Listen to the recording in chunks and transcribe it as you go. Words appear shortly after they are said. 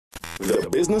The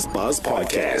Business Buzz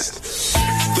Podcast.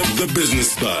 The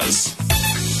Business Buzz.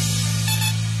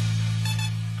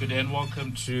 Good day and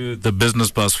welcome to the Business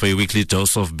Buzz for your weekly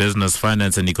dose of business,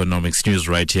 finance and economics news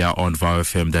right here on VOW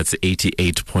FM. That's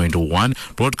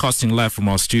 88.1. Broadcasting live from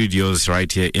our studios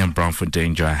right here in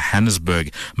Braamfontein,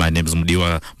 Johannesburg. My name is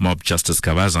Mudiwa Mob Justice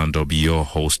Kabaza and I'll be your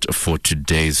host for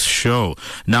today's show.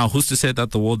 Now, who's to say that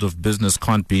the world of business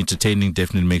can't be entertaining?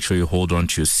 Definitely make sure you hold on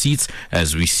to your seats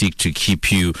as we seek to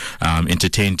keep you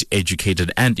entertained,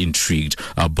 educated and intrigued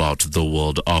about the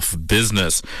world of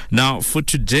business. Now, for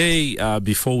today,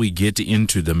 before we get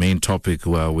into the main topic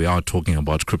where we are talking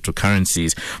about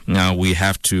cryptocurrencies, we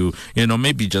have to,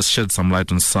 maybe just shed some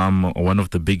light on one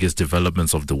of the biggest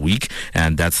developments of the week,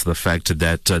 and that's the fact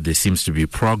that there seems to be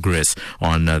progress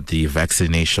on the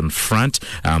vaccination front.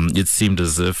 It seemed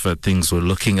as if things were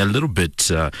looking a little bit,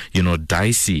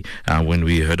 dicey when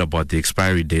we heard about the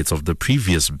expiry dates of the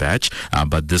previous batch,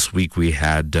 but this week we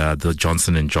had the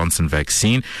Johnson & Johnson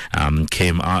vaccine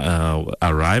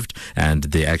arrived, and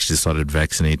they actually started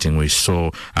vaccinating. We saw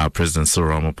President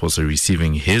Cyril Ramaphosa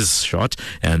receiving his shot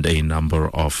and a number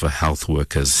of health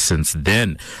workers since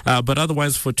then. But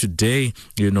otherwise for today,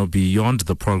 beyond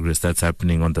the progress that's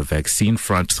happening on the vaccine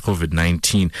front,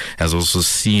 COVID-19 has also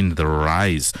seen the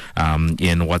rise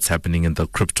in what's happening in the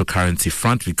cryptocurrency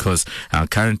front, because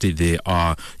currently there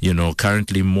are,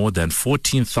 currently more than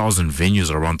 14,000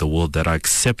 venues around the world that are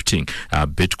accepting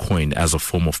Bitcoin as a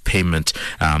form of payment.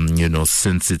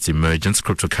 Since its emergence,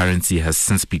 cryptocurrency has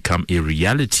since become a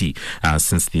reality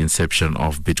since the inception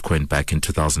of Bitcoin back in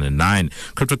 2009.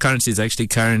 Cryptocurrency is actually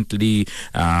currently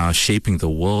shaping the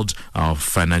world of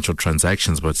financial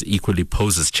transactions, but equally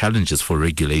poses challenges for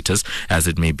regulators as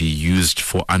it may be used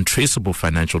for untraceable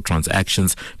financial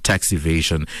transactions, tax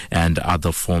evasion, and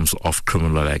other forms of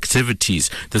criminal activities.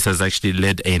 This has actually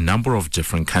led a number of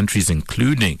different countries,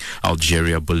 including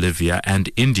Algeria, Bolivia, and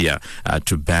India,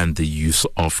 to ban the use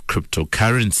of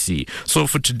cryptocurrency. So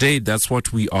for today, that's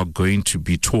what we are going to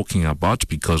be talking about,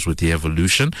 because with the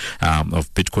evolution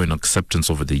of Bitcoin acceptance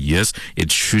over the years,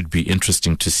 it should be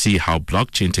interesting to see how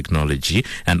blockchain technology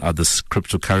and other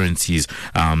cryptocurrencies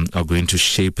are going to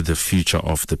shape the future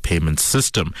of the payment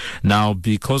system. Now,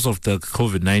 because of the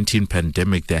COVID-19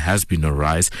 pandemic, there has been a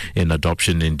rise in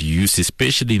adoption and use,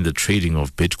 especially in the trading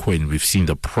of Bitcoin. We've seen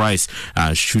the price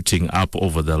shooting up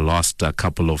over the last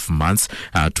couple of months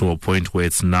to a point where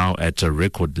it's now at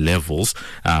record levels.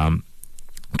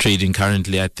 Trading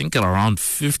currently, I think, at around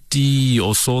 50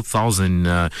 or so thousand,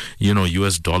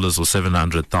 US dollars, or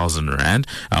 700,000 rand,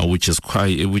 which is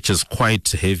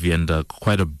quite heavy and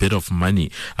quite a bit of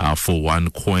money for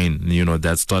one coin.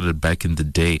 That started back in the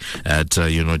day at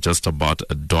just about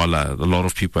 $1. A lot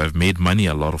of people have made money.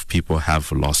 A lot of people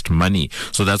have lost money.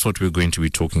 So that's what we're going to be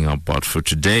talking about for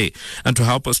today. And to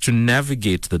help us to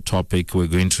navigate the topic, we're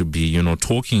going to be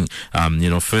talking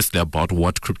firstly about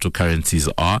what cryptocurrencies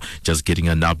are, just getting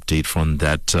an update from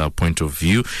that point of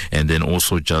view, and then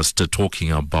also just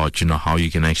talking about how you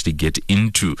can actually get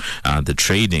into the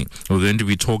trading. We're going to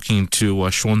be talking to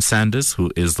Sean Sanders,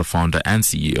 who is the founder and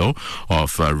CEO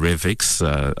of Revix,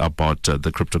 about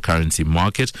the cryptocurrency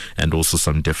market and also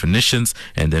some definitions.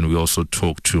 And then we also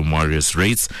talk to Marius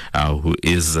Reitz, who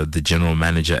is the general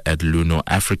manager at Luno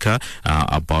Africa,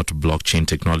 about blockchain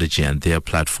technology and their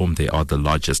platform. They are the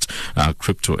largest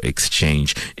crypto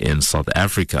exchange in South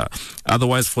Africa.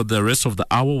 Otherwise, for the rest of the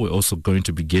hour, we're also going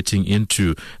to be getting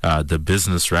into the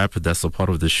business wrap. That's the part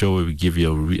of the show where we give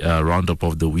you a roundup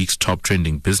of the week's top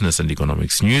trending business and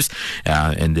economics news.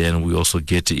 And then we also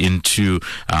get into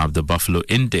the Buffalo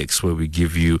Index, where we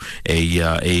give you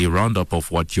a roundup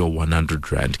of what your 100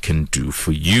 Rand can do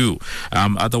for you.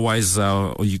 Otherwise,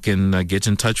 you can get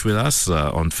in touch with us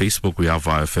on Facebook. We have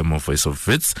our FM or Voice of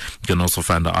Wits. You can also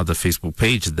find our other Facebook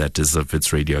page, that is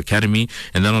Wits Radio Academy.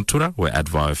 And then on Twitter, we're at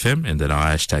VOW FM, and then our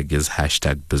hashtag is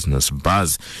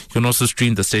 #BusinessBuzz. You can also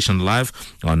stream the station live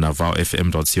on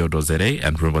vowfm.co.za,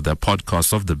 and remember that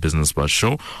podcasts of the Business Buzz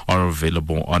Show are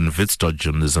available on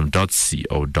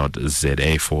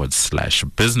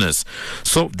wits.journalism.co.za/business.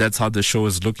 So that's how the show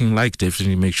is looking like.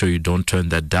 Definitely make sure you don't turn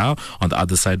that down. On the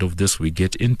other side of this, we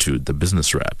get into the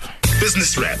business wrap.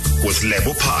 Business Wrap with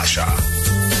Lebo Pasha.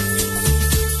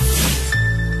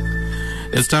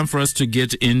 It's time for us to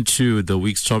get into the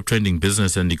week's top trending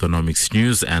business and economics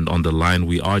news. And on the line,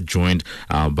 we are joined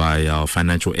by our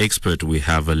financial expert. We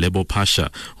have Lebo Pasha,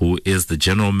 who is the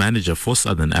General Manager for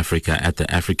Southern Africa at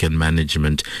the African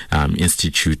Management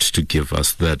Institute, to give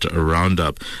us that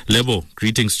roundup. Lebo,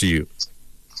 greetings to you.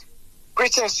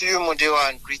 Greetings to you,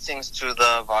 Mudiwa, and greetings to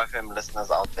the VFM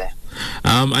listeners out there.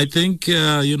 I think,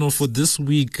 for this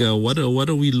week, what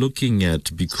are we looking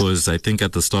at? Because I think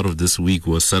at the start of this week,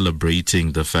 we're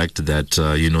celebrating the fact that,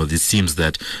 this seems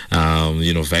that,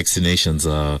 vaccinations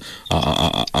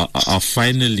are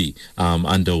finally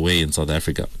underway in South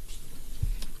Africa.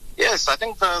 Yes, I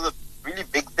think the really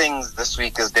big things this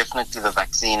week is definitely the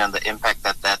vaccine and the impact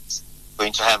that that's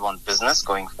going to have on business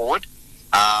going forward.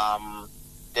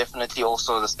 Definitely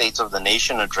also the State of the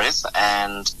Nation address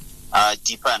and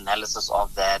deeper analysis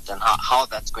of that and how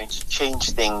that's going to change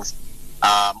things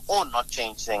or not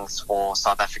change things for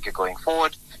South Africa going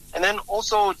forward. And then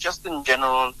also just in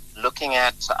general looking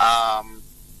at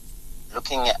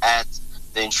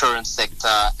the insurance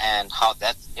sector and how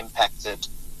that's impacted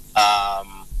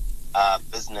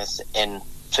business in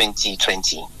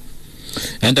 2020.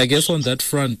 And I guess on that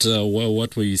front,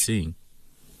 what were you seeing?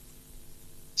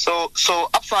 So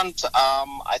up front,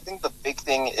 I think the big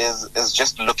thing is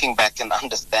just looking back and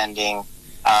understanding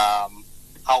how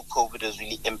COVID has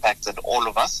really impacted all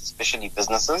of us, especially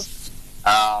businesses.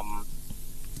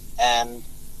 And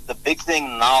the big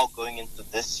thing now going into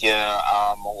this year,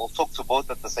 we'll talk to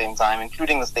both at the same time,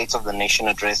 including the State of the Nation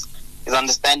address, is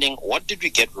understanding what did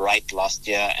we get right last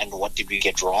year and what did we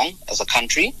get wrong as a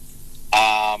country.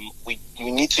 We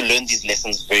need to learn these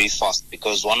lessons very fast,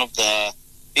 because one of the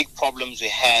big problems we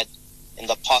had in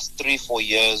the past 3-4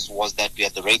 years was that we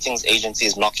had the ratings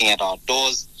agencies knocking at our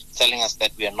doors, telling us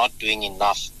that we are not doing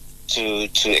enough to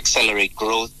accelerate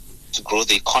growth, to grow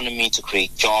the economy, to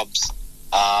create jobs.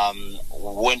 We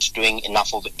weren't doing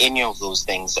enough of any of those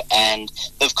things. And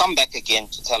they've come back again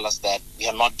to tell us that we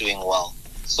are not doing well.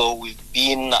 So we've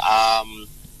been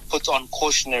put on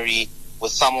cautionary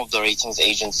with some of the ratings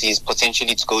agencies,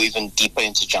 potentially to go even deeper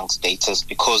into junk status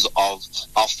because of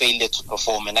our failure to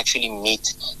perform and actually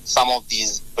meet some of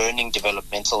these burning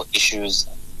developmental issues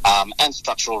and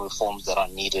structural reforms that are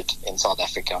needed in South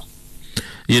Africa.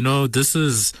 This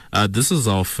is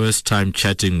our first time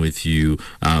chatting with you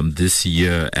this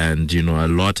year, and a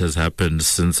lot has happened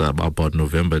since about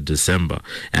November, December.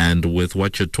 And with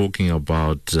what you're talking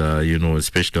about,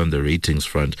 especially on the ratings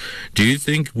front, do you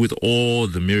think with all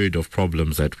the myriad of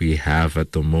problems that we have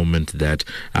at the moment that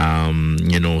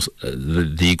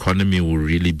the economy will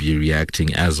really be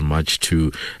reacting as much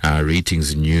to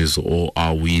ratings news, or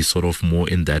are we sort of more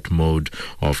in that mode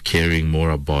of caring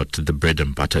more about the bread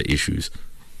and butter issues?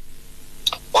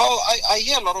 Well, I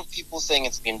hear a lot of people saying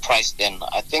it's been priced in.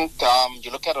 I think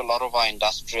you look at a lot of our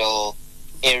industrial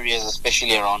areas,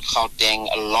 especially around Gauteng,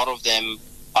 a lot of them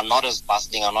are not as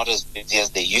bustling, are not as busy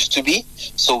as they used to be.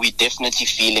 So we're definitely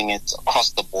feeling it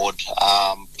across the board.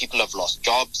 People have lost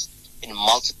jobs in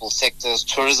multiple sectors.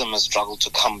 Tourism has struggled to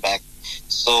come back.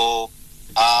 So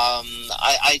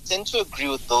I tend to agree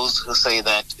with those who say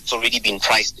that it's already been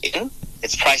priced in.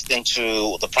 It's priced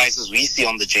into the prices we see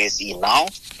on the JSE now,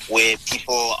 where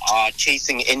people are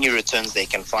chasing any returns they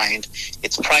can find.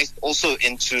 It's priced also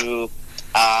into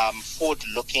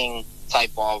forward-looking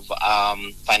type of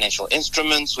financial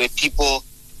instruments where people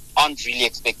aren't really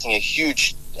expecting a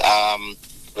huge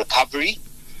recovery.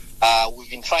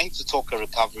 We've been trying to talk a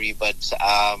recovery, but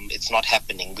it's not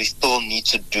happening. We still need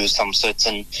to do some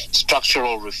certain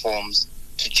structural reforms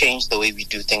to change the way we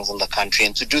do things in the country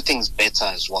and to do things better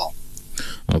as well.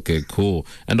 Okay, cool.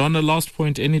 And on the last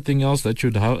point, anything else that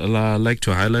you'd like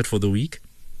to highlight for the week?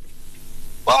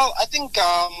 Well, I think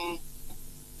the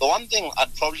one thing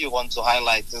I'd probably want to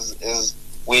highlight is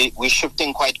we're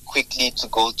shifting quite quickly to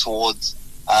go towards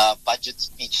budget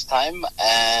speech time,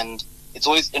 and it's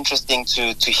always interesting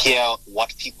to hear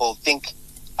what people think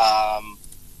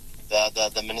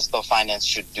the Minister of Finance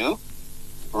should do.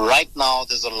 Right now,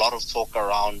 there's a lot of talk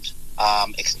around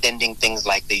extending things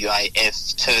like the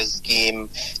UIF TERS scheme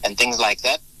and things like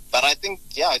that. But I think,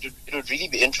 it would really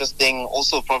be interesting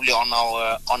also probably on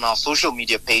our social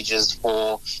media pages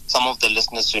for some of the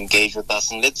listeners to engage with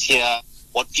us. And let's hear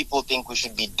what people think we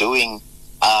should be doing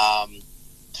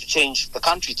to change the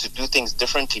country, to do things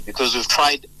differently, because we've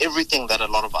tried everything that a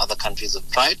lot of other countries have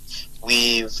tried.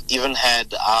 We've even had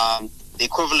the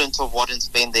equivalent of what in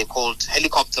Spain they called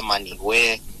helicopter money,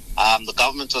 where the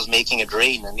government was making it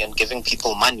rain and giving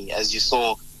people money, as you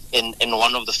saw in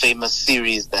one of the famous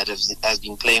series that has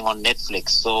been playing on Netflix.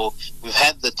 So we've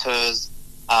had the TERS.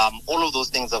 All of those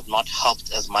things have not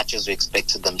helped as much as we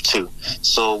expected them to.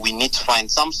 So we need to find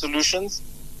some solutions.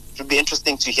 It would be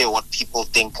interesting to hear what people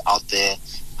think out there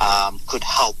could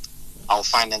help our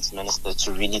finance minister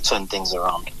to really turn things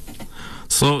around.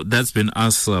 So that's been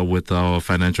us with our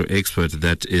financial expert,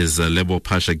 that is Lebo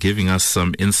Pasha, giving us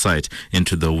some insight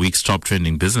into the week's top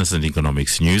trending business and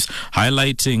economics news,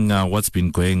 highlighting what's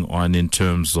been going on in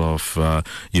terms of,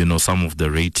 some of the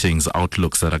ratings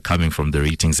outlooks that are coming from the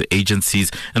ratings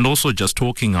agencies, and also just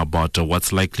talking about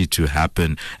what's likely to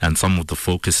happen and some of the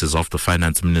focuses of the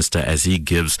finance minister as he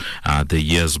gives the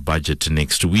year's budget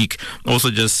next week. Also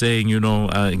just saying,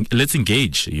 let's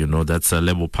engage. That's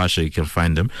Lebo Pasha. You can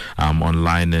find him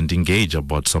online and engage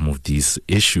about some of these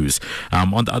issues.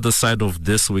 On the other side of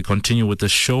this, we continue with the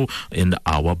show in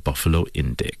our Buffalo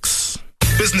Index.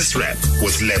 Business Wrap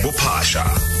with Lebo Pasha.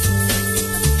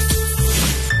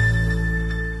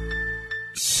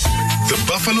 The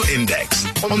Buffalo Index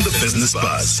on the Business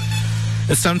Buzz.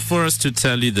 It's time for us to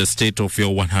tell you the state of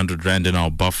your 100 Rand in our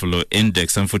Buffalo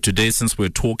Index. And for today, since we're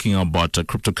talking about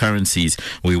cryptocurrencies,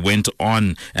 we went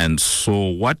on and saw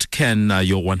what can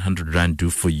your 100 Rand do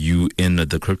for you in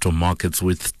the crypto markets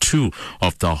with two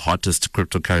of the hottest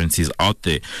cryptocurrencies out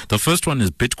there. The first one is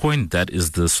Bitcoin. That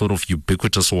is the sort of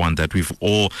ubiquitous one that we've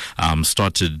all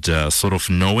started sort of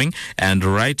knowing. And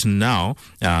right now,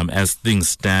 as things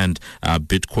stand,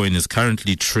 Bitcoin is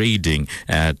currently trading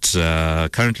at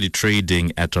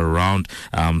around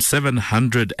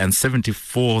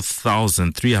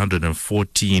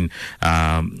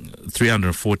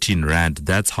 774,314 Rand.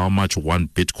 That's how much one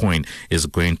Bitcoin is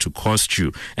going to cost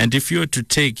you. And if you were to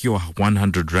take your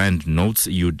 100 Rand notes,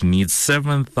 you'd need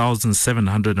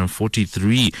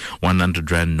 7,743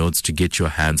 100 Rand notes to get your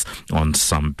hands on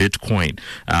some Bitcoin.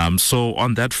 So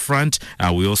on that front,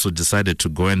 we also decided to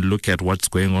go and look at what's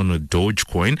going on with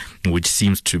Dogecoin, which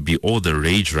seems to be all the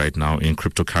rage right now in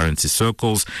cryptocurrency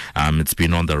circles. It's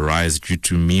been on the rise due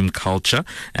to meme culture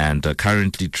and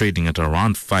currently trading at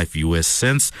around 5 US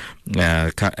cents.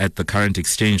 At the current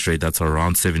exchange rate, that's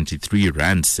around 73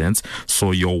 Rand cents.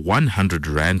 So your 100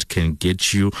 Rand can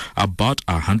get you about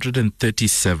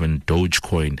 137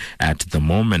 Dogecoin at the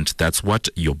moment. That's what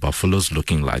your Buffalo's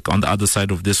looking like. On the other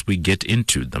side of this, we get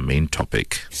into the main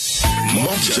topic.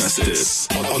 Mob Justice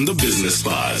on the Business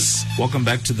Buzz. Welcome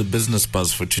back to the Business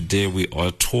Buzz. For today, we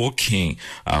are talking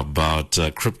about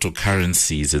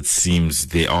cryptocurrencies. It seems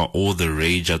they are all the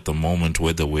rage at the moment,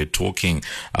 whether we're talking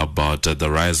about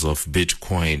the rise of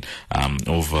Bitcoin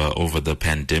over the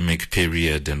pandemic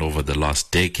period and over the last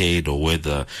decade, or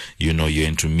whether you're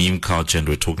into meme culture and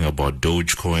we're talking about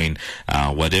Dogecoin.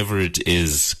 Whatever it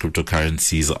is,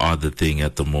 cryptocurrencies are the thing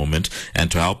at the moment.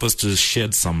 And to help us to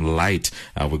shed some light,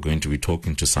 we're going to be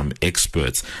talking to some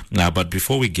experts. But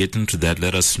before we get into that,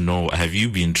 let us know, have you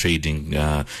been trading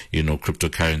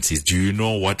cryptocurrencies? Do you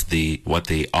know what they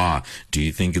are? Do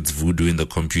you think it's voodoo in the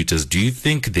computers? Do you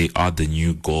think they are the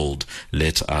new gold?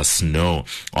 Let us know.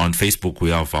 On Facebook, we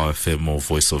have our FM or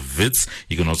Voice of Wits.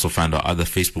 You can also find our other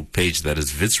Facebook page, that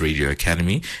is Wits Radio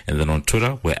Academy. And then on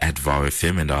Twitter, we're at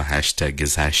VowFM, and our hashtag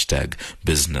is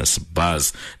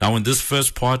 #BusinessBuzz. Now, in this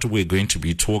first part, we're going to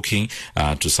be talking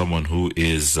to someone who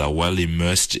is well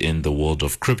immersed in the world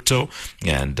of crypto,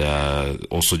 and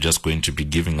also just going to be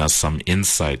giving us some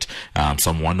insight,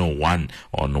 some 101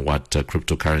 on what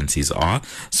cryptocurrencies are.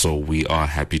 So we are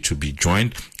happy to be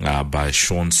joined by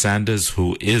Sean Sanders,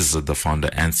 who is the founder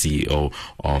and CEO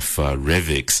of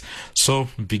Revix. So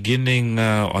beginning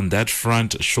on that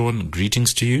front, Sean,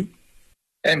 greetings to you.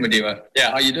 Hey, Mudiwa. Yeah,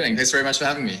 how are you doing? Thanks very much for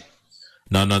having me.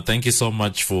 No, thank you so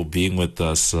much for being with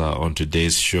us on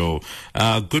today's show.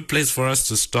 Good place for us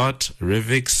to start,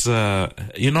 Revix.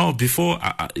 Before,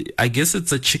 I guess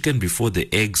it's a chicken before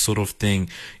the egg sort of thing.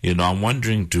 I'm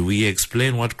wondering, do we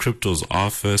explain what cryptos are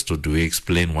first, or do we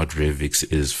explain what Revix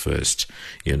is first?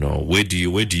 Where do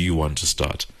you want to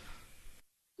start?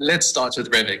 Let's start with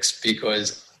Revix,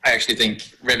 because I actually think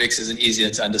Revix is an easier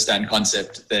to understand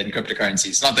concept than cryptocurrency.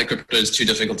 It's not that crypto is too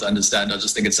difficult to understand. I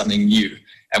just think it's something new.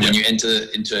 And when you enter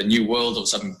into a new world or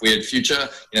some weird future,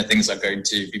 things are going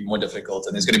to be more difficult,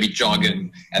 and there's going to be jargon,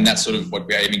 and that's sort of what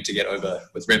we're aiming to get over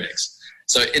with Revix.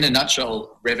 So in a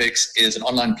nutshell, Revix is an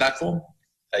online platform.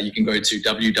 You can go to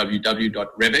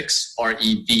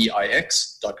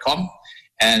www.revix.com,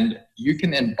 and you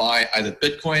can then buy either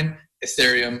Bitcoin,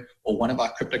 Ethereum, or one of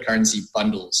our cryptocurrency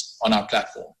bundles on our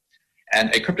platform. And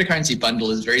a cryptocurrency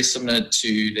bundle is very similar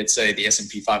to, let's say, the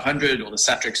S&P 500 or the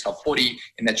Satrix Top 40,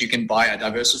 in that you can buy a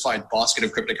diversified basket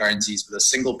of cryptocurrencies with a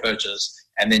single purchase,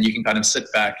 and then you can kind of sit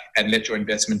back and let your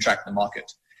investment track the market.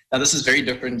 Now, this is very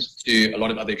different to a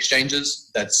lot of other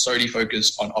exchanges that solely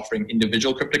focus on offering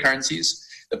individual cryptocurrencies.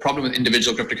 The problem with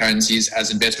individual cryptocurrencies as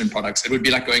investment products, it would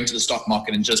be like going to the stock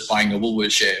market and just buying a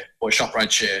Woolworths share or a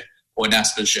ShopRite share or a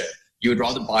Naspers share. You would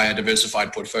rather buy a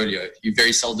diversified portfolio. You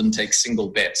very seldom take single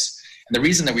bets. And the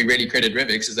reason that we really created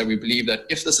Revix is that we believe that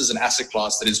if this is an asset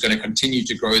class that is going to continue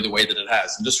to grow the way that it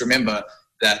has, and just remember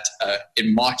that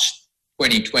in March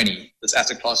 2020, this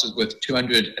asset class was worth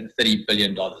 $230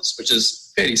 billion, which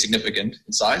is fairly significant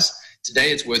in size.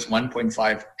 Today, it's worth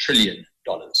 $1.5 trillion.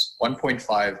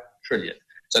 1.5 trillion.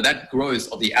 So that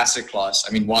growth of the asset class,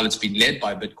 I mean, while it's been led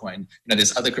by Bitcoin,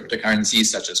 there's other cryptocurrencies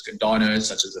such as Cardano,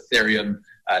 such as Ethereum,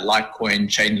 Litecoin,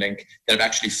 Chainlink that have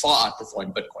actually far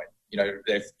outperformed Bitcoin.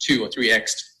 They've 2 or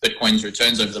 3x Bitcoin's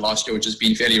returns over the last year, which has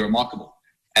been fairly remarkable.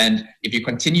 And if you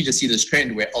continue to see this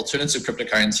trend where alternative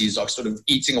cryptocurrencies are sort of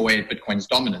eating away at Bitcoin's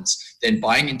dominance, then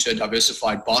buying into a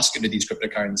diversified basket of these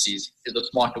cryptocurrencies is a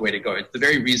smarter way to go. It's the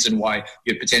very reason why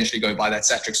you'd potentially go buy that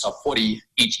Satrix Top 40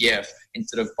 ETF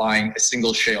instead of buying a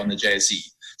single share on the JSE.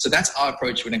 So that's our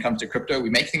approach when it comes to crypto. We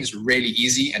make things really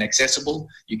easy and accessible.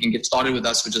 You can get started with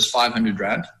us for just 500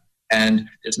 Rand. And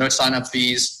there's no sign-up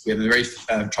fees. We have a very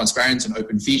transparent and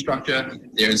open fee structure.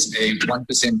 There's a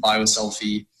 1% buy or sell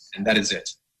fee, and that is it.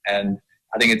 And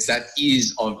I think it's that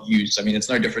ease of use. I mean, it's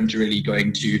no different to really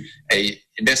going to a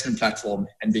investment platform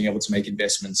and being able to make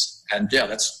investments. And yeah,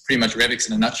 that's pretty much Revix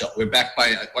in a nutshell. We're backed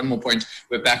by, one more point,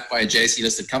 we're backed by a JSE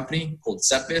listed company called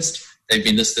SapVest. They've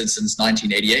been listed since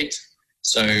 1988.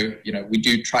 So, we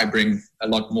do try bring a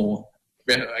lot more,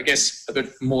 I guess, a bit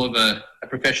more of a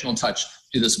professional touch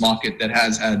to this market that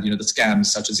has had, the scams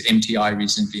such as MTI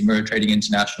recently, Mirror Trading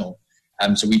International.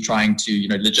 So we're trying to,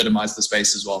 legitimize the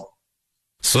space as well.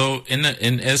 So in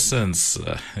essence,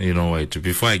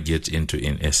 before I get into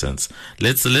in essence,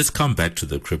 let's come back to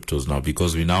the cryptos now,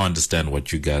 because we now understand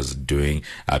what you guys are doing.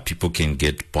 People can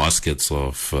get baskets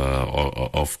of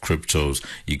cryptos.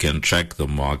 You can track the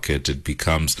market. It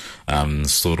becomes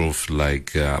sort of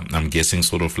like I'm guessing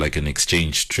sort of like an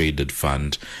exchange traded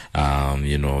fund,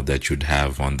 that you'd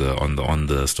have on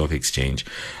the stock exchange.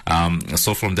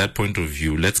 So from that point of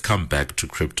view, let's come back to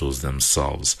cryptos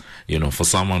themselves. For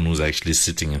someone who's actually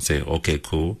sitting and say, okay,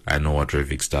 cool, I know what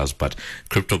Revix does, but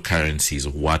cryptocurrencies,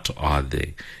 what are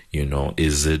they?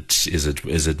 Is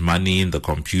it money in the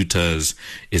computers?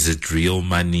 Is it real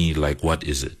money? Like, what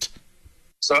is it?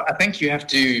 So I think you have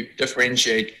to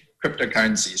differentiate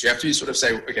cryptocurrencies. You have to sort of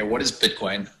say, okay, what is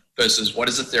Bitcoin versus what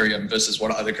is Ethereum versus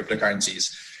what are other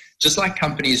cryptocurrencies? Just like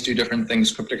companies do different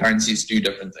things, cryptocurrencies do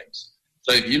different things.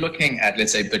 So if you're looking at,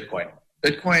 let's say,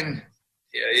 Bitcoin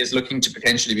is looking to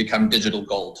potentially become digital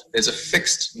gold. There's a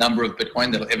fixed number of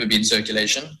Bitcoin that will ever be in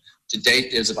circulation. To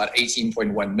date, there's about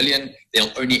 18.1 million.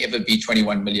 There'll only ever be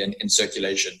 21 million in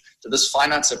circulation. So this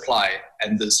finite supply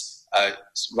and this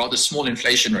rather small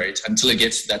inflation rate until it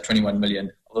gets to that 21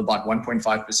 million of about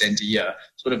 1.5% a year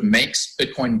sort of makes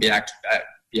Bitcoin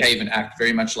behave and act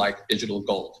very much like digital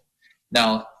gold.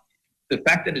 Now, the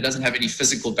fact that it doesn't have any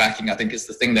physical backing, I think, is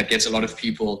the thing that gets a lot of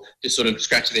people to sort of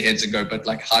scratch their heads and go, but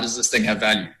like, how does this thing have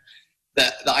value?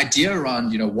 The idea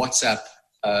around, WhatsApp,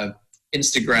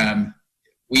 Instagram,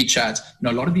 WeChat,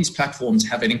 a lot of these platforms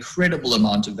have an incredible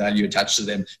amount of value attached to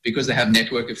them because they have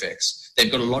network effects.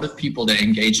 They've got a lot of people that are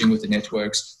engaging with the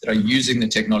networks, that are using the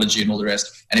technology and all the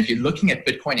rest. And if you're looking at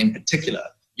Bitcoin in particular,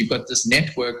 you've got this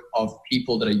network of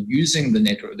people that are using the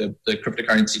network, the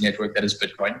cryptocurrency network that is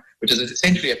Bitcoin, which is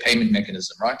essentially a payment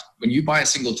mechanism, right? When you buy a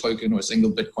single token or a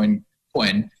single Bitcoin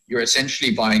coin, you're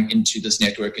essentially buying into this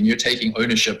network and you're taking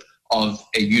ownership of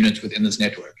a unit within this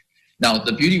network. Now,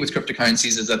 the beauty with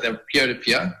cryptocurrencies is that they're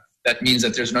peer-to-peer. That means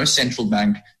that there's no central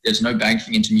bank, there's no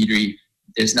banking intermediary,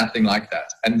 there's nothing like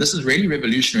that. And this is really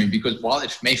revolutionary because while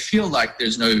it may feel like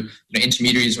there's no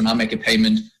intermediaries when I make a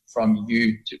payment from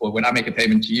you or when I make a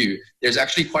payment to you, there's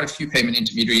actually quite a few payment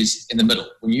intermediaries in the middle.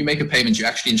 When you make a payment, you're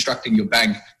actually instructing your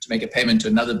bank to make a payment to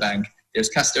another bank. There's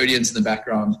custodians in the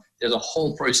background. There's a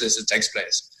whole process that takes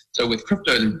place. So with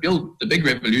crypto, the big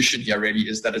revolution here really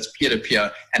is that it's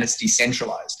peer-to-peer and it's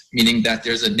decentralized, meaning that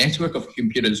there's a network of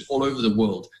computers all over the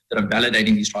world that are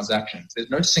validating these transactions. There's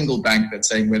no single bank that's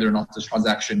saying whether or not this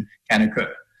transaction can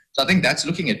occur. So I think that's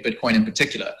looking at Bitcoin in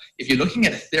particular. If you're looking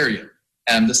at Ethereum,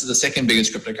 this is the second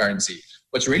biggest cryptocurrency.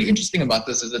 What's really interesting about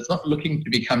this is it's not looking to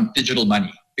become digital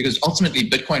money because ultimately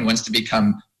Bitcoin wants to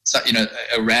become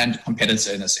a Rand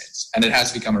competitor in a sense. And it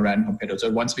has become a Rand competitor.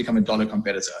 It wants to become a dollar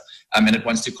competitor. And it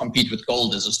wants to compete with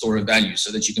gold as a store of value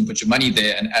so that you can put your money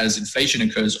there. And as inflation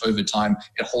occurs over time,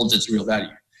 it holds its real value.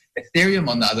 Ethereum,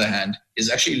 on the other hand, is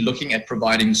actually looking at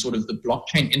providing sort of the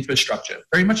blockchain infrastructure,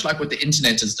 very much like what the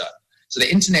internet has done. So the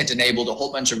internet enabled a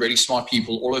whole bunch of really smart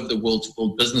people all over the world to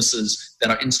build businesses that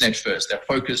are internet first. They're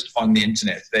focused on the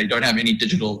internet. They don't have any they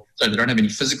don't have any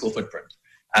physical footprint.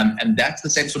 And that's the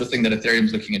same sort of thing that Ethereum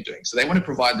is looking at doing. So they want to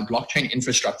provide the blockchain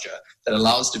infrastructure that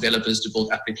allows developers to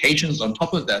build applications on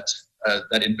top of that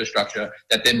infrastructure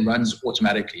that then runs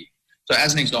automatically. So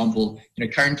as an example,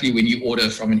 currently when you order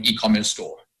from an e-commerce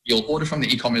store, you'll order from the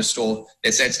e-commerce store.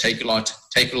 Let's say it's take a lot,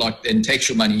 then takes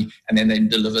your money, and then they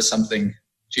deliver something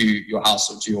to your house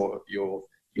or to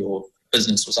your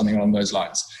business or something along those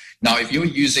lines. Now, if you're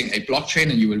using a blockchain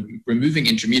and you were removing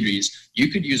intermediaries,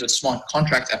 you could use a smart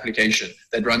contract application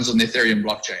that runs on the Ethereum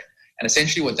blockchain. And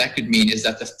essentially what that could mean is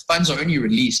that the funds are only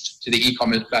released to the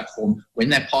e-commerce platform when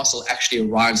that parcel actually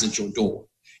arrives at your door.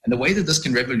 And the way that this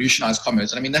can revolutionize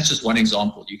commerce, and I mean, that's just one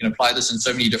example. You can apply this in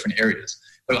so many different areas.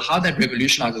 But how that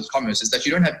revolutionizes commerce is that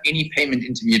you don't have any payment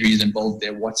intermediaries involved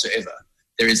there whatsoever.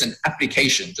 There is an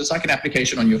application, just like an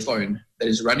application on your phone, that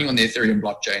is running on the Ethereum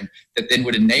blockchain that then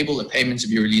would enable a payment to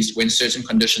be released when certain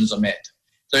conditions are met.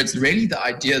 So it's really the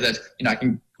idea that, I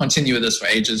can continue with this for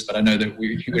ages, but I know that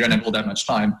we don't have all that much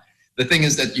time. The thing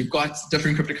is that you've got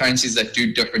different cryptocurrencies that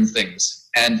do different things.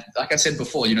 And like I said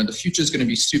before, the future is going to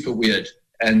be super weird.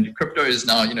 And crypto is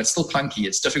now, it's still clunky.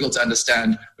 It's difficult to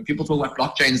understand. When people talk about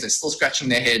blockchains, they're still scratching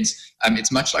their heads.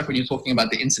 It's much like when you're talking about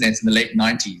the internet in the late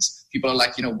 90s. People are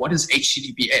like, what is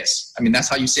HTTPS? I mean, that's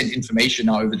how you send information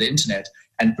now over the internet.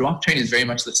 And blockchain is very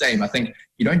much the same. I think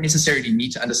you don't necessarily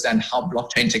need to understand how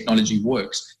blockchain technology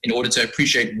works in order to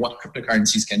appreciate what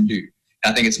cryptocurrencies can do.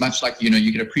 And I think it's much like,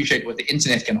 you can appreciate what the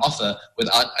internet can offer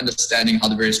without understanding how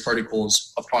the various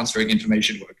protocols of transferring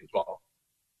information work as well.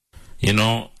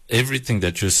 Everything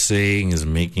that you're saying is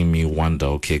making me wonder,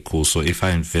 okay, cool. So if I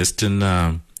invest in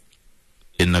a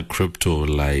crypto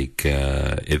like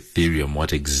Ethereum,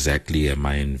 what exactly am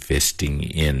I investing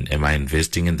in? Am I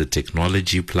investing in the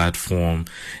technology platform?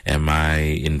 Am I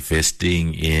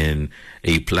investing in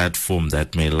a platform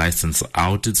that may license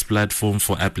out its platform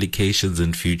for applications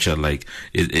in future?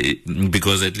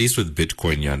 Because at least with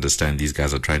Bitcoin, you understand these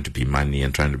guys are trying to be money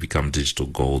and trying to become digital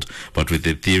gold. But with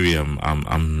Ethereum,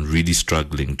 I'm really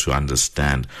struggling to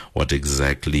understand what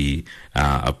exactly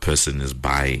a person is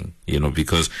buying,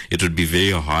 because it would be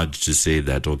very hard to say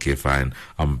that, okay, fine,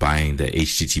 I'm buying the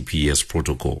HTTPS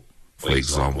protocol, for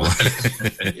example.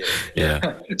 Yeah.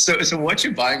 So what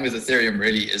you're buying with Ethereum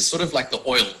really is sort of like the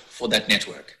oil for that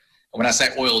network. And when I say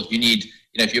oil, you need,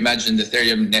 if you imagine the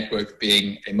Ethereum network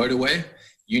being a motorway,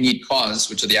 you need cars,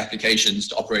 which are the applications,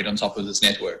 to operate on top of this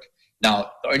network.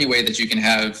 Now, the only way that you can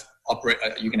have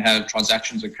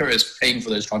transactions occur is paying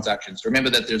for those transactions. Remember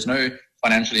that there's no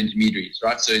financial intermediaries,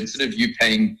 right? So instead of you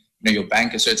paying your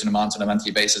bank a certain amount on a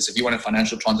monthly basis, if you want a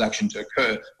financial transaction to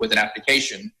occur with an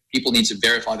application, people need to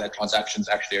verify that transactions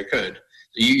actually occurred.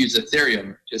 So you use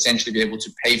Ethereum to essentially be able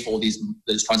to pay for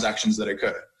those transactions that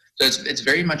occur. So it's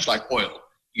very much like oil.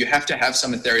 You have to have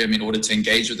some Ethereum in order to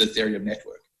engage with the Ethereum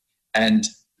network. And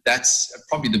that's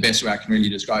probably the best way I can really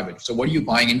describe it. So what are you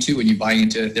buying into when you're buying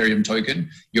into Ethereum token?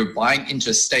 You're buying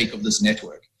into a stake of this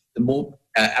network. The more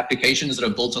applications that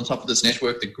are built on top of this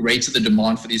network, the greater the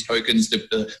demand for these tokens,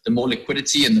 the more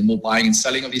liquidity and the more buying and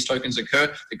selling of these tokens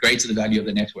occur, the greater the value of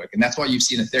the network. And that's why you've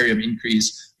seen Ethereum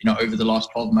increase, over the last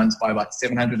 12 months by about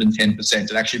 710%.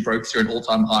 It actually broke through an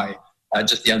all-time high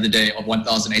just the other day of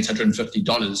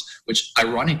 $1,850, which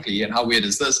ironically, and how weird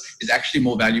is this, is actually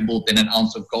more valuable than an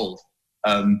ounce of gold.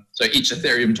 So each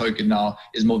Ethereum token now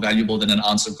is more valuable than an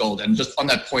ounce of gold. And just on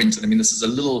that point, and I mean, this is a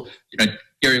little,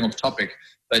 gearing off topic,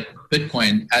 but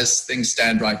Bitcoin, as things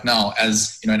stand right now,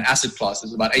 as an asset class,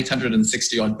 is about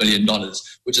 $860 billion,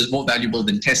 which is more valuable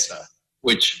than Tesla,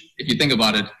 which, if you think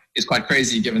about it, is quite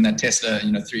crazy given that Tesla,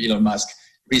 through Elon Musk,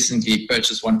 recently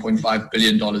purchased $1.5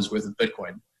 billion worth of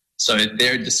Bitcoin. So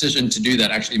their decision to do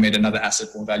that actually made another asset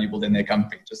more valuable than their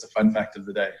company. Just a fun fact of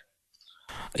the day.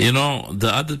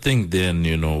 The other thing then,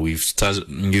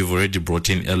 you've already brought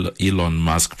in Elon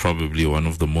Musk, probably one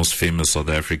of the most famous South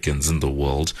Africans in the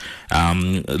world.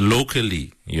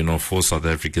 Locally, for South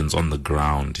Africans on the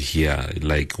ground here,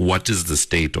 what is the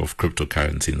state of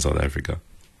cryptocurrency in South Africa?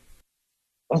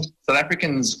 Well, South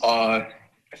Africans are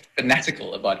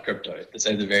fanatical about crypto, to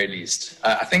say the very least.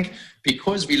 I think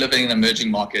because we live in an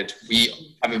emerging market,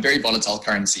 we have a very volatile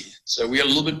currency. So we are a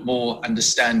little bit more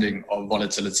understanding of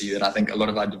volatility than I think a lot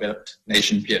of our developed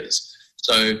nation peers.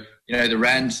 So, the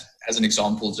Rand, as an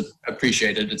example, is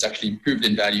appreciated. It's actually improved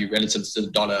in value relative to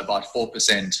the dollar about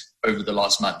 4% over the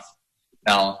last month.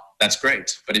 Now, that's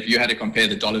great. But if you had to compare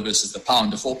the dollar versus the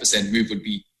pound, a 4% move would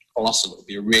be colossal. It would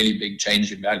be a really big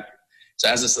change in value. So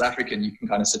as a South African, you can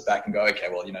kind of sit back and go, okay,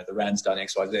 well, the Rand's done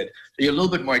X, Y, Z. So you're a little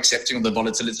bit more accepting of the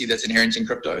volatility that's inherent in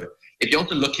crypto. If you're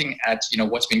also looking at,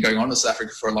 what's been going on in South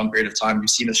Africa for a long period of time, you've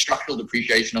seen a structural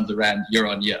depreciation of the Rand year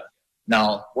on year.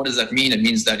 Now, what does that mean? It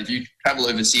means that if you travel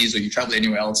overseas or you travel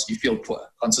anywhere else, you feel poor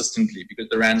consistently because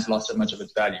the Rand's lost so much of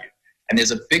its value. And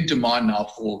there's a big demand now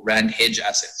for rand hedge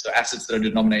assets, so assets that are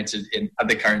denominated in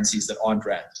other currencies that aren't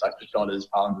rands, like dollars,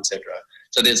 pounds, etc.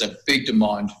 So there's a big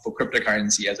demand for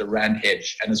cryptocurrency as a rand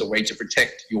hedge and as a way to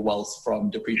protect your wealth from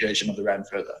depreciation of the rand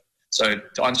further. So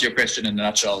to answer your question in a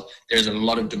nutshell, there's a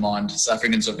lot of demand. South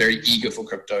Africans are very eager for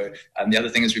crypto. And the other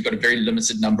thing is we've got a very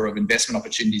limited number of investment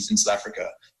opportunities in South Africa.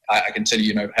 I can tell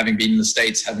you, having been in the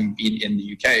States, having been in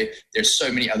the UK, there's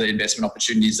so many other investment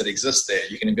opportunities that exist there.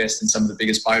 You can invest in some of the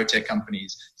biggest biotech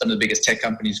companies, some of the biggest tech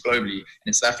companies globally. And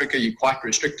in South Africa, you're quite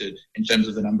restricted in terms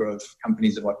of the number of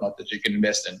companies and whatnot that you can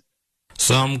invest in.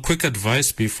 Some quick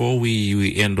advice before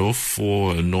we end off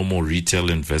for a normal retail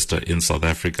investor in South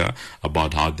Africa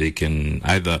about how they can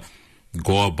either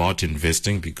go about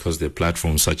investing because they're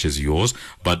platforms such as yours,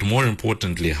 but more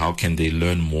importantly, how can they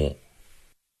learn more?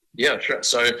 Yeah, sure.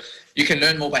 So you can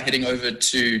learn more by heading over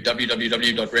to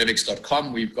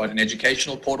www.revix.com. We've got an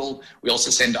educational portal. We also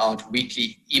send out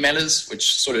weekly emailers,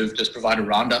 which sort of just provide a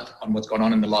roundup on what's gone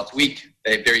on in the last week.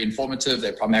 They're very informative.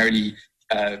 They're primarily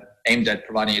aimed at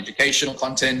providing educational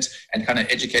content and kind of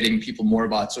educating people more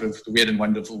about sort of the weird and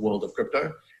wonderful world of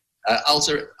crypto. I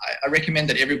recommend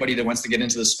that everybody that wants to get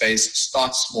into the space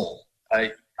start small.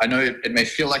 I know it may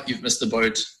feel like you've missed the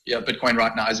boat. Yeah, Bitcoin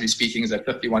right now, as we're speaking, is at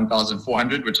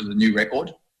 51,400, which is a new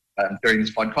record during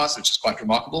this podcast, which is quite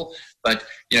remarkable. But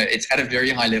it's at a very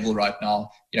high level right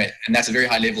now. And that's a very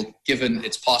high level given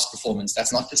its past performance.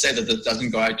 That's not to say that it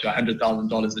doesn't go out to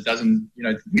 $100,000. It doesn't.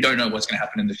 We don't know what's going to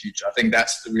happen in the future. I think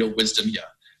that's the real wisdom here.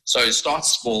 So start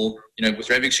small. With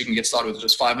Revix, you can get started with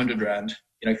just 500 Rand.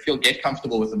 Get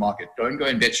comfortable with the market. Don't go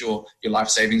and bet your life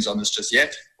savings on this just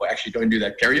yet, or actually don't do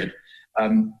that, period.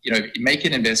 Make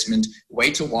an investment,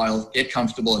 wait a while, get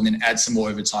comfortable, and then add some more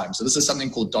over time. So this is something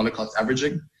called dollar cost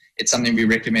averaging. It's something we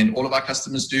recommend all of our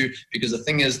customers do because the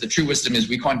thing is, the true wisdom is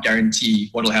we can't guarantee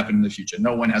what will happen in the future.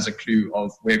 No one has a clue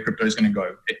of where crypto is going to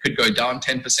go. It could go down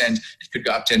 10%, it could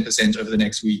go up 10% over the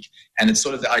next week. And it's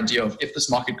sort of the idea of if this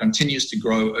market continues to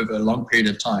grow over a long period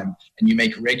of time and you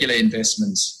make regular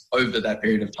investments over that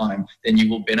period of time, then you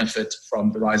will benefit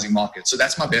from the rising market. So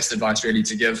that's my best advice really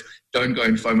to give. Don't go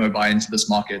and FOMO buy into this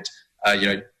market.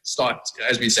 Start,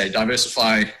 as we say,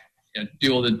 diversify,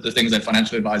 do all the things that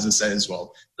financial advisors say as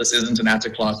well. This isn't an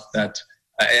asset class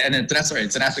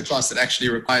it's an asset class that actually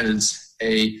requires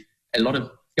a lot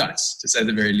of guts, to say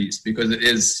the very least, because it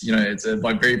is, it's a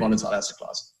very volatile asset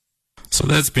class. So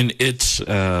that's been it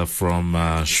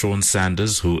from Sean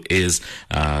Sanders, who is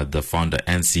the founder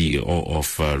and CEO of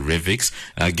Revix,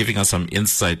 giving us some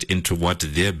insight into what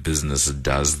their business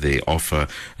does. They offer,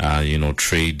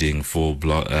 trading for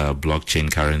blockchain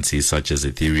currencies such as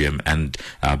Ethereum and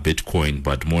Bitcoin.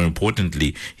 But more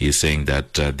importantly, he's saying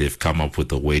that they've come up with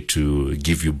a way to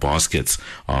give you baskets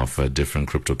of different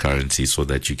cryptocurrencies so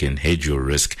that you can hedge your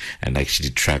risk and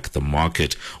actually track the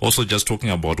market. Also, just talking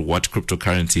about what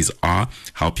cryptocurrencies are,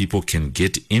 how people can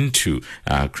get into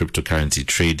cryptocurrency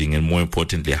trading, and more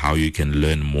importantly, how you can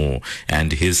learn more.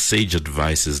 And his sage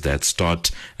advice is that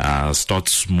start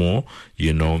small.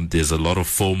 There's a lot of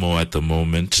FOMO at the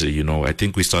moment. I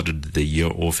think we started the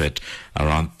year off at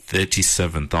around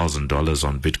 $37,000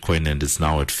 on Bitcoin, and it's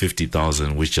now at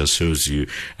 50,000, which just shows you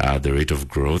the rate of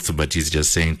growth. But he's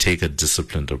just saying, take a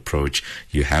disciplined approach.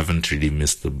 You haven't really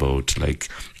missed the boat.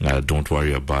 Don't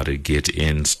worry about it. Get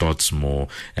in, start small,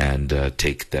 and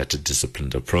take that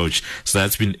disciplined approach. So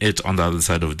that's been it. On the other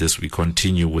side of this, we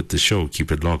continue with the show.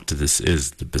 Keep it locked. This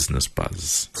is the Business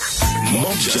Buzz.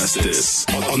 Mob Justice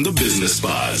on the Business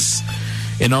Buzz.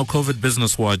 In our COVID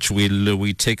Business Watch,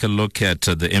 we take a look at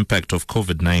the impact of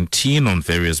COVID-19 on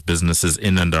various businesses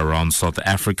in and around South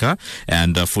Africa.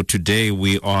 And for today,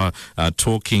 we are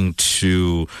talking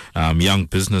to young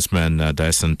businessman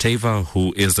Dyson Tava,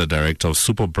 who is the director of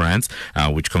Super Brands,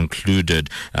 which concluded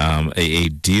a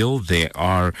deal. They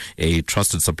are a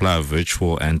trusted supplier of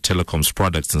virtual and telecoms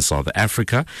products in South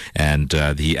Africa. And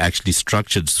he actually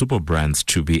structured Super Brands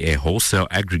to be a wholesale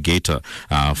aggregator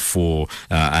for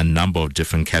a number of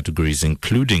different categories,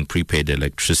 including prepaid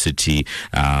electricity,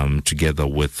 together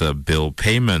with bill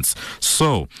payments.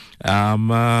 So,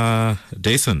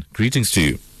 Dyson, greetings to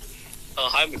you.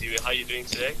 Hi, Matthew. How are you doing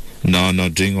today? No,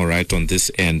 doing all right on this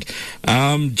end.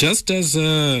 Just as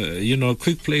a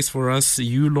quick place for us,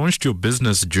 you launched your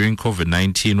business during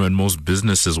COVID-19 when most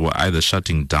businesses were either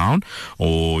shutting down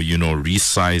or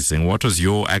resizing. What was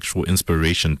your actual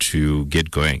inspiration to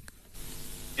get going?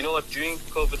 You know what? During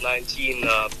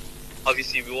COVID-19.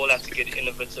 Obviously, we all had to get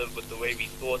innovative with the way we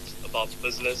thought about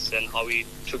business and how we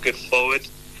took it forward.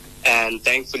 And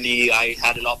thankfully, I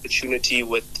had an opportunity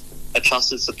with a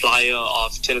trusted supplier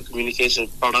of telecommunications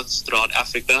products throughout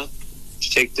Africa to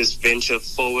take this venture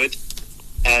forward.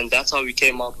 And that's how we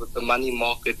came out with the money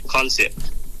market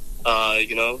concept.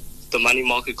 The money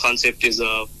market concept is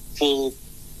a full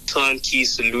turnkey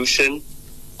solution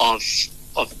of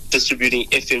distributing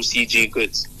FMCG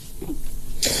goods.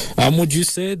 Would you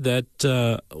say that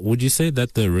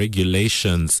the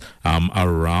regulations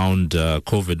around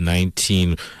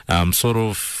COVID-19 sort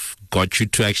of got you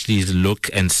to actually look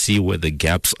and see where the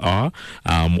gaps are,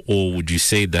 or would you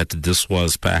say that this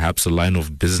was perhaps a line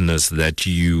of business that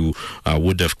you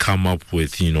would have come up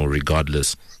with,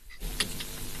 regardless?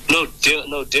 No,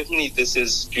 definitely this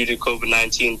is due to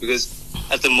COVID-19, because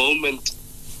at the moment,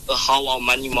 how our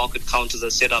money market counters are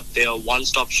set up, they are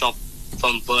one-stop shop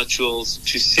from virtuals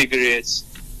to cigarettes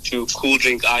to cool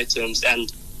drink items,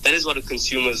 and that is what a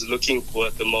consumer is looking for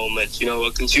at the moment.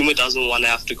 A consumer doesn't want to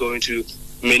have to go into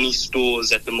many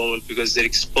stores at the moment because it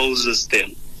exposes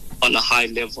them on a high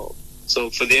level. So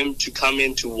for them to come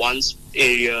into one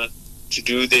area to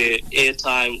do their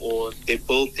airtime or their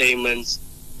bill payments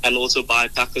and also buy a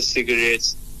pack of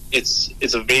cigarettes,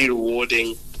 it's a very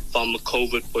rewarding from a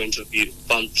COVID point of view,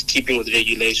 from keeping with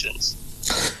regulations.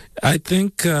 I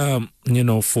think, for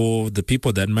the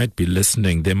people that might be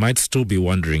listening, they might still be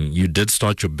wondering, you did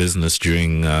start your business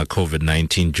during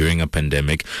COVID-19, during a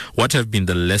pandemic. What have been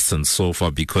the lessons so far?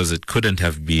 Because it couldn't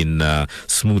have been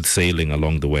smooth sailing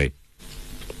along the way.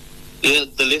 Yeah,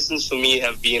 the lessons for me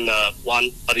have been,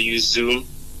 one, how to use Zoom.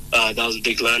 That was a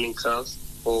big learning curve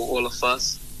for all of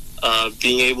us.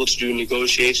 Being able to do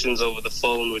negotiations over the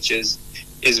phone, which is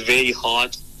very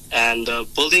hard. And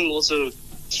building also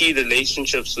key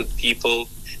relationships with people,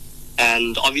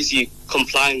 and obviously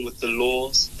complying with the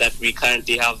laws that we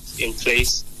currently have in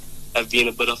place have been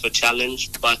a bit of a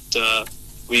challenge, but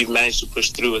we've managed to push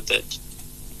through with it.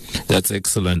 That's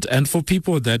excellent. And for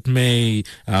people that may,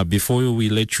 before we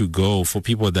let you go, for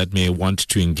people that may want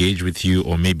to engage with you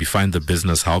or maybe find the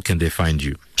business, how can they find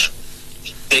you?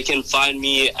 They can find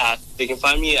me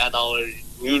at our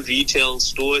new retail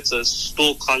store. It's a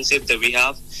store concept that we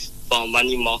have for our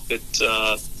money market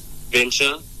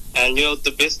venture. And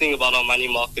the best thing about our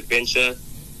money market venture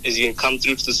is you can come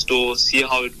through to the store, see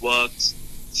how it works,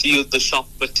 see the shop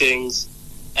fittings,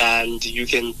 and you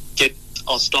can get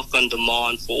our stock on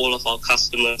demand for all of our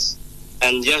customers.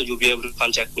 And you'll be able to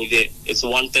contact me there. It's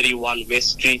 131 West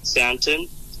Street, Sandton,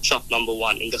 shop number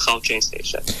 1 in the Gautrain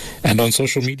station. And on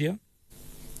social media?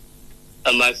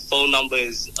 My phone number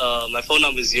is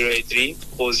 083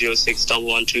 406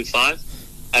 1125.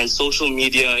 And social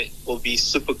media will be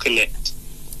Super Connect.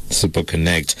 Super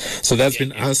Connect. So that's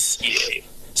been us.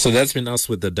 So that's been us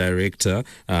with the director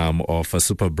of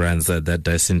Super Brands, that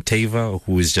Dyson Tava,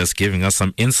 who is just giving us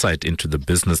some insight into the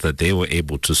business that they were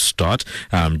able to start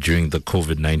during the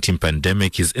COVID-19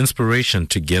 pandemic, his inspiration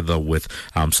together with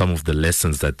some of the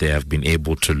lessons that they have been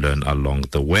able to learn along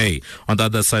the way. On the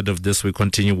other side of this, we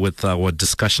continue with our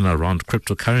discussion around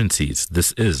cryptocurrencies.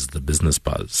 This is the Business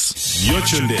Buzz. You're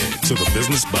tuned in to the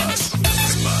Business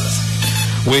Buzz.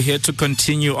 We're here to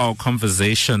continue our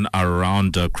conversation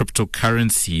around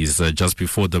cryptocurrencies. Just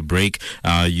before the break,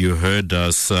 you heard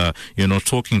us,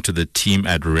 talking to the team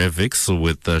at Revix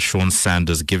with Sean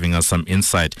Sanders giving us some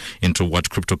insight into what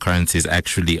cryptocurrencies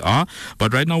actually are.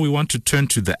 But right now we want to turn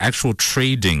to the actual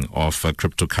trading of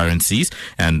cryptocurrencies.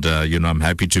 And, I'm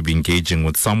happy to be engaging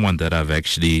with someone that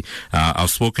I've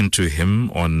spoken to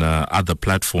him on other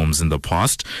platforms in the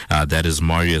past. That is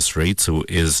Marius Rates, who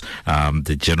is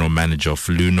the general manager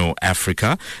of Luno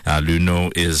Africa.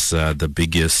 Luno is the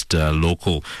biggest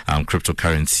local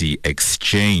cryptocurrency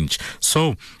exchange.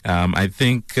 So I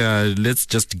think let's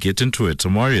just get into it.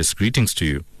 Marius, greetings to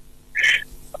you.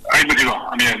 Hi, Madiba.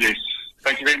 I'm here, yes.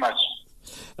 Thank you very much.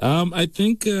 I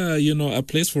think, a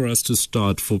place for us to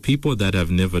start for people that have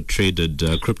never traded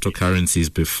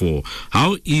cryptocurrencies before.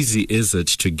 How easy is it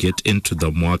to get into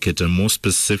the market, and more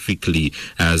specifically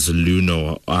as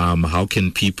Luno, how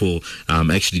can people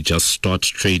actually just start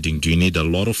trading? Do you need a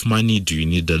lot of money? Do you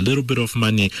need a little bit of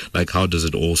money? Like, how does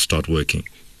it all start working?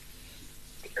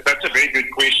 That's a very good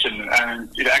question, and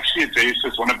it actually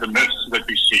addresses one of the myths that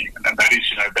we see, and that is,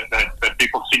 that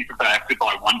people think that they have to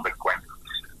buy one Bitcoin.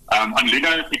 On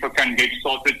Luno, people can get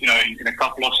started, in a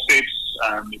couple of steps.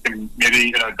 You can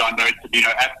maybe, download the Luno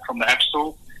app from the App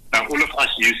Store. Now, all of us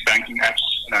use banking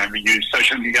apps. We use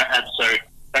social media apps, so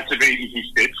that's a very easy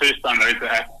step. First, download the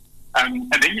app.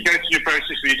 And then you go through your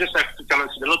process where you just have to tell us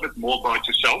a little bit more about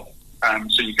yourself.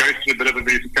 So you go through a bit of a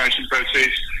verification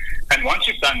process. And once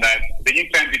you've done that, then you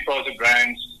can deposit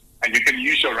rands, and you can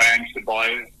use your rands to buy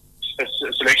a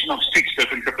selection of 6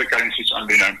 different cryptocurrencies on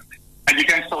Luno. And you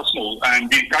can start small, and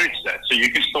we encourage that. So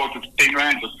you can start with 10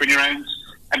 rands or 20 rands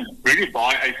and really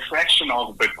buy a fraction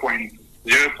of Bitcoin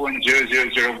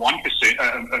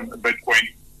 0.0001% Bitcoin.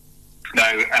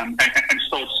 And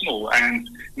start small. And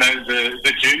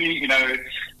the journey, to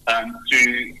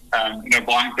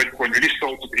buying Bitcoin really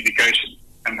starts with education.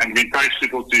 And we encourage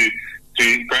people to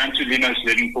go into Luno's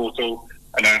learning portal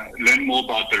and learn more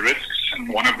about the risks.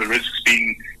 And one of the risks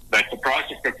being that the price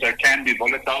of crypto can be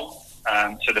volatile.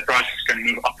 So the prices can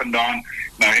move up and down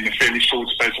in a fairly short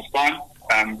space of time.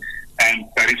 And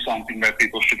that is something that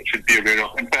people should be aware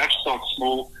of. And perhaps start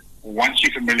small. Once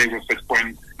you're familiar with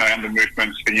Bitcoin and the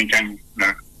movements, then you can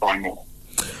buy more.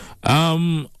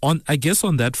 On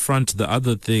that front, the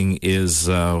other thing is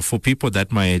for people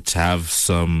that might have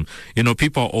some,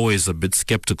 people are always a bit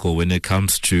skeptical when it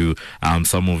comes to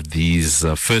some of these,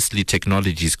 firstly,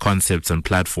 technologies, concepts, and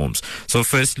platforms. So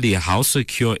firstly, how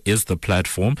secure is the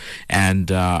platform? And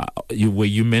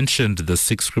you mentioned the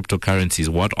 6 cryptocurrencies.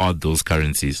 What are those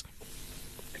currencies?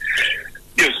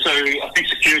 Yeah, so I think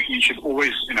security should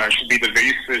always, should be the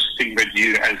very first thing that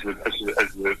you, as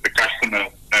the customer,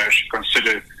 should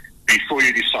consider before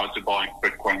you decide to buy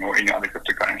Bitcoin or any other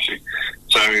cryptocurrency.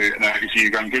 So, if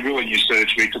you go on Google and you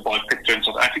search where to buy crypto in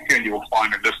South Africa, and you will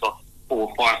find a list of 4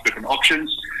 or 5 different options.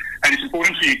 And it's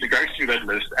important for you to go through that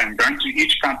list and go into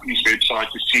each company's website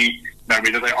to see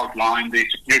whether they outline their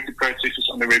security processes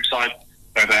on their website.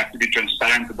 They have to be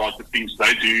transparent about the things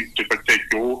they do to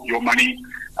protect your money.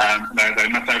 They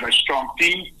must have a strong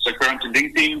team. So go into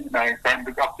LinkedIn, go and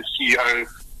look up the CEO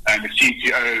and the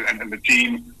CTO and the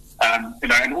team.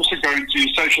 And also go into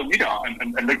social media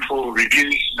and look for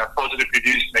reviews, positive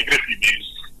reviews, negative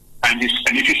reviews. And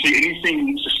if you see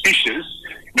anything suspicious,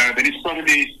 then it's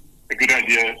probably a good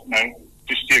idea,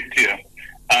 to steer clear.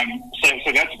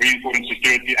 So that's very important,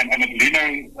 security. And at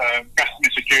Luno, customer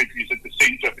security is at the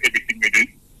center of everything we do.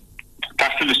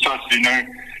 Customers trust Luno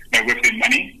with their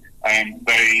money.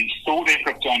 They store their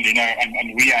crypto on Luno, and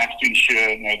we have to ensure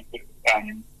that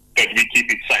we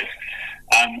keep it safe.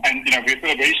 And we've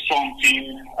got a very strong team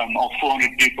of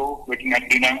 400 people working at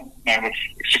Luno, with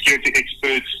security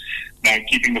experts,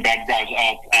 keeping the bad guys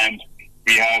out, and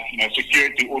we have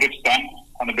security audits done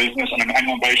on the business on an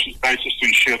annual basis to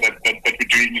ensure that we're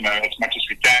doing as much as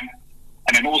we can.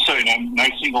 And then also no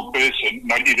single person,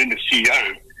 not even the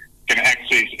CEO, can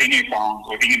access any account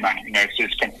or any money. So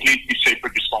it's completely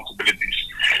separate responsibilities.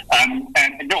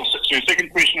 So the second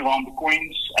question around the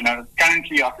coins, and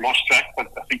currently I've lost track, but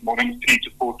I think more than 3,000 to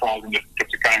 4,000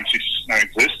 cryptocurrencies now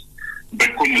exist.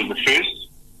 Bitcoin was the first,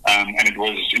 and it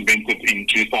was invented in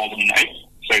 2008.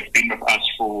 So it's been with us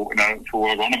for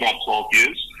around about 12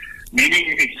 years.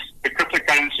 Meaning it's the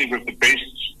cryptocurrency with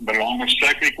the longest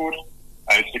track record.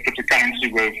 It's the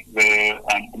cryptocurrency with the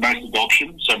most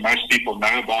adoption. So most people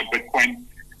know about Bitcoin.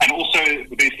 And also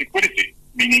there's liquidity,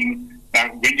 meaning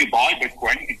when you buy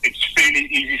Bitcoin, it's fairly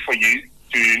easy for you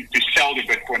to sell your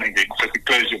Bitcoin again, so to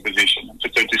close your position, so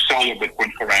to sell your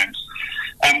Bitcoin for rands.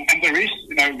 And the rest,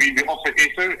 we offer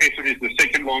Ether. Ether is the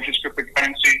second largest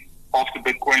cryptocurrency after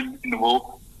Bitcoin in the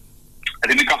world. And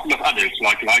then a couple of others,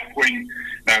 like Litecoin,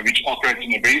 which operates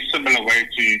in a very similar way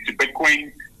to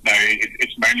Bitcoin.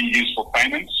 It's mainly used for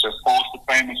payments, so faster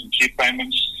payments and cheap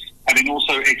payments. And then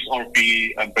also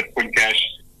XRP and Bitcoin Cash.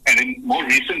 And then more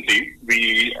recently,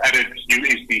 we added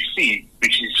USDC,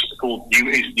 which is called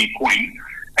USD Coin.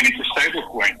 And it's a stable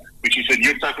coin, which is a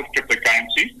new type of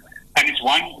cryptocurrency. And it's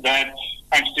one that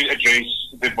aims to address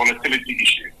the volatility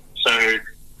issue. So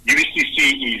USDC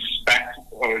is backed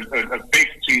or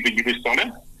pegged to the US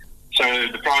dollar. So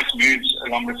the price moves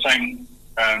along the same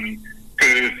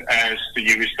curve as the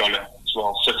US dollar as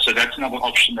well. So that's another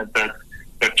option that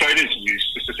traders use,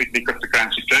 specifically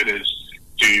cryptocurrency traders,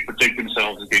 to protect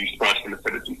themselves against price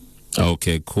volatility.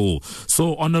 Okay, cool.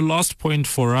 So on the last point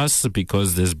for us,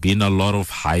 because there's been a lot of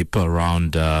hype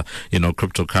around,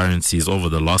 cryptocurrencies over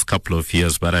the last couple of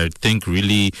years, but I think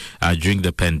really during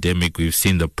the pandemic, we've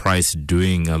seen the price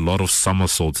doing a lot of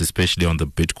somersaults, especially on the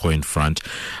Bitcoin front.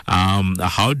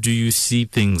 How do you see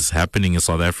things happening in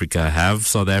South Africa? Have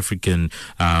South African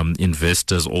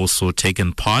investors also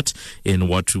taken part in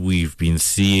what we've been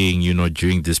seeing,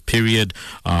 during this period?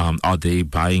 Are they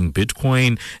buying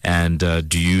Bitcoin? And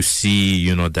do you see,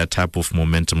 that type of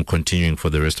momentum continuing for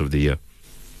the rest of the year?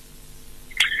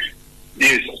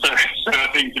 Yes, so I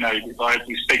think, if I had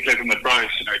to speculate on the price,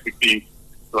 it would be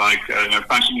like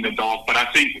punching in the dark. But I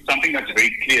think something that's very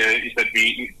clear is that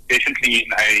we definitely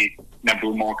in a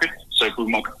bull market. So bull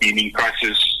market meaning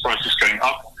prices going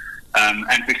up.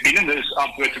 And we've been in this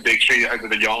upward trajectory over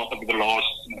the last,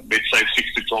 let's say,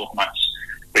 6 to 12 months,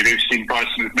 where we've seen price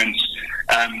movements.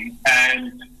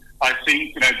 And I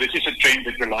think, this is a trend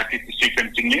that we're likely to see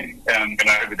continue,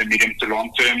 over the medium to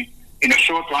long term. in a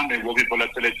short run, there will be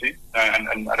volatility,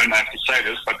 and I don't have to say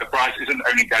this, but the price isn't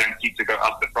only guaranteed to go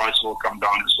up, the price will come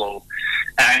down as well.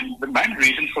 And the main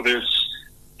reason for this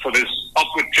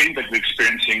upward trend that we're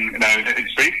experiencing,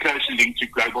 it's very closely linked to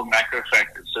global macro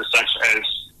factors, so such as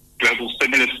global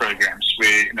stimulus programs,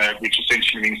 which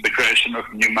essentially means the creation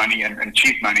of new money and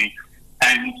cheap money.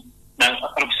 And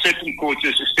out of certain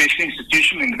quarters, especially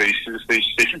institutional investors,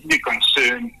 there's definitely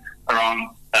concern around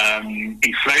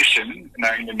inflation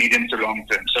in the medium to long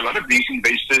term. So a lot of these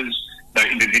investors,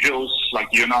 individuals like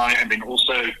you and I, and then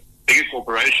also bigger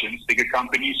corporations, bigger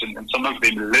companies, and some of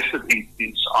them listed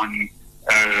entities on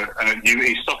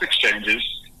US stock exchanges,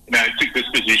 took this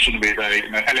position where they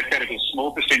allocated a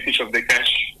small percentage of their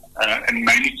cash and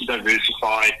mainly to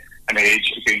diversify and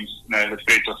hedge against the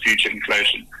threat of future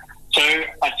inflation. So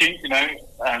I think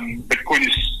Bitcoin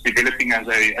is developing as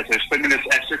a stimulus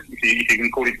asset, if you can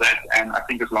call it that. And I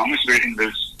think as long as we're in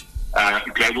this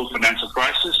global financial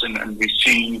crisis and we're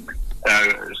seeing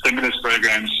stimulus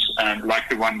programs like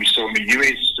the one we saw in the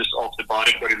US just after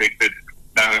Biden got elected,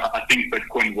 I think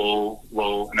Bitcoin will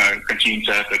continue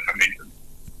to have that momentum.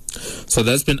 So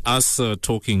that's been us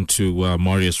talking to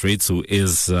Marius Reitz, who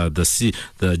is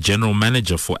the general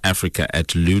manager for Africa at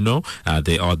Luno.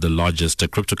 They are the largest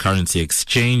cryptocurrency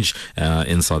exchange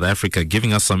in South Africa,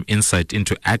 giving us some insight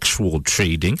into actual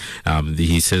trading.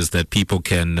 He says that people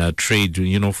can trade,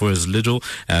 for as little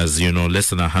as, less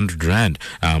than 100 Rand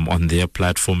on their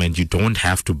platform, and you don't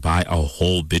have to buy a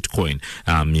whole Bitcoin,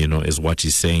 is what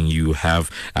he's saying. You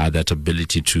have that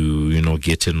ability to,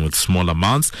 get in with small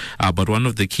amounts. But one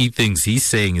of the key things he's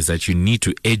saying is that you need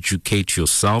to educate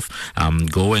yourself,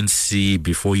 go and see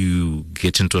before you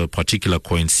get into a particular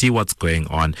coin, see what's going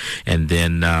on. And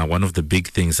then one of the big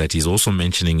things that he's also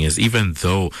mentioning is even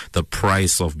though the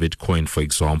price of Bitcoin, for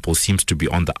example, seems to be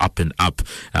on the up and up,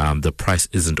 the price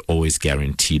isn't always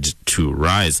guaranteed to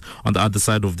rise. On the other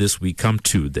side of this, we come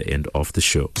to the end of the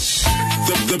show.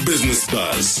 The Business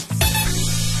Buzz.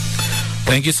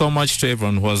 Thank you so much to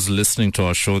everyone who was listening to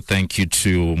our show. Thank you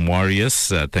to Marius.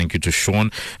 Thank you to Sean.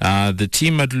 The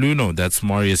team at Luno, that's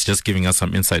Marius, just giving us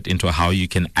some insight into how you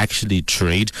can actually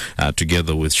trade,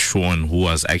 together with Sean, who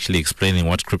was actually explaining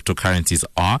what cryptocurrencies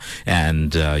are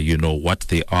and, what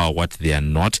they are, what they are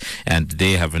not. And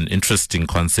they have an interesting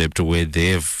concept where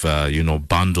they've,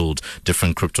 bundled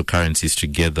different cryptocurrencies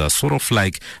together, sort of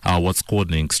like what's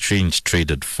called an exchange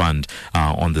traded fund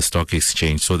on the stock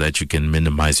exchange, so that you can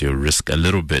minimize your risk a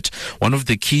little bit. One of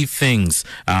the key things,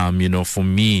 for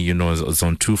me, is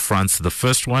on two fronts. The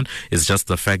first one is just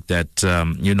the fact that,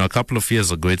 a couple of years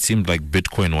ago, it seemed like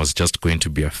Bitcoin was just going to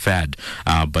be a fad.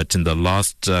 But in the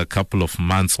last couple of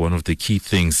months, one of the key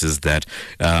things is that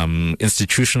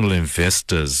institutional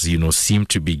investors, seem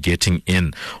to be getting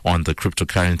in on the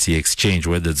cryptocurrency exchange,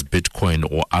 whether it's Bitcoin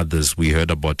or others. We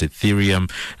heard about Ethereum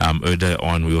earlier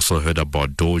on. We also heard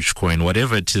about Dogecoin,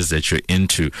 whatever it is that you're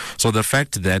into. So the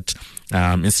fact that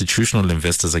institutional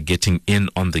investors are getting in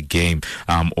on the game,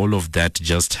 all of that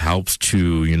just helps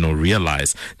to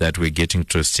realize that we're getting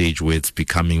to a stage where it's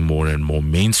becoming more and more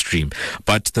mainstream.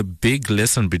 But the big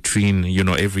lesson between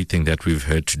everything that we've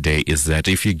heard today is that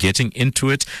if you're getting into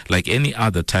it like any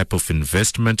other type of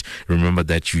investment, remember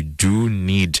that you do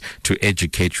need to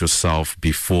educate yourself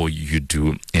before you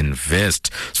do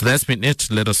invest. So that's been it.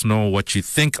 Let us know what you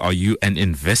think. Are you an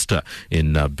investor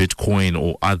in Bitcoin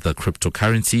or other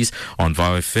cryptocurrencies? On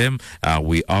VOW FM,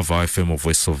 we are VOW FM, a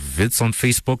voice of Wits on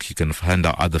Facebook. You can find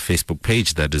our other Facebook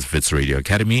page, that is Wits Radio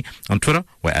Academy. On Twitter,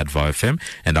 we're at VOW FM,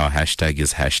 and our hashtag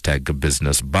is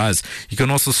 #BusinessBuzz. You can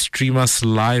also stream us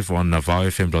live on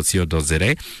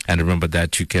vowfm.co.za, and remember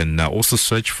that you can also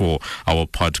search for our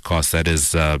podcast, that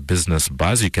is Business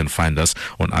Buzz. You can find us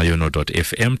on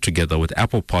iono.fm together with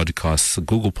Apple Podcasts,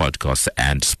 Google Podcasts,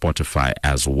 and Spotify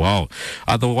as well.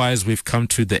 Otherwise, we've come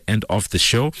to the end of the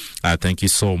show. Thank you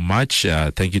so much.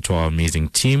 Thank you to our amazing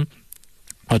team.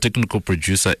 Our technical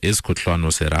producer is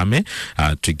Kutlwano Serame,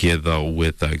 together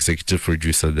with our executive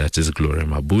producer, that is Gloria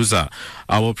Mabuza.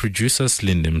 Our producers,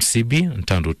 Linda Msibi,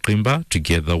 Ntando Trimba,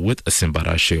 together with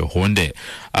Simbarashe Honde.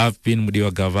 I've been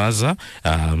Mudiwa Gavaza,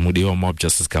 Mudiwa Mob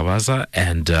Justice Gavaza,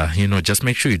 and, just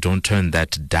make sure you don't turn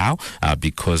that dial,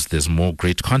 because there's more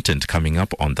great content coming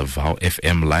up on the VOW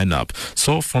FM lineup.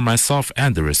 So for myself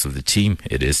and the rest of the team,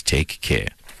 it is take care.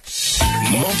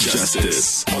 Mob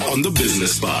Justice on the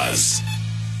Business Buzz.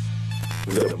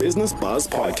 The Business Buzz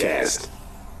Podcast.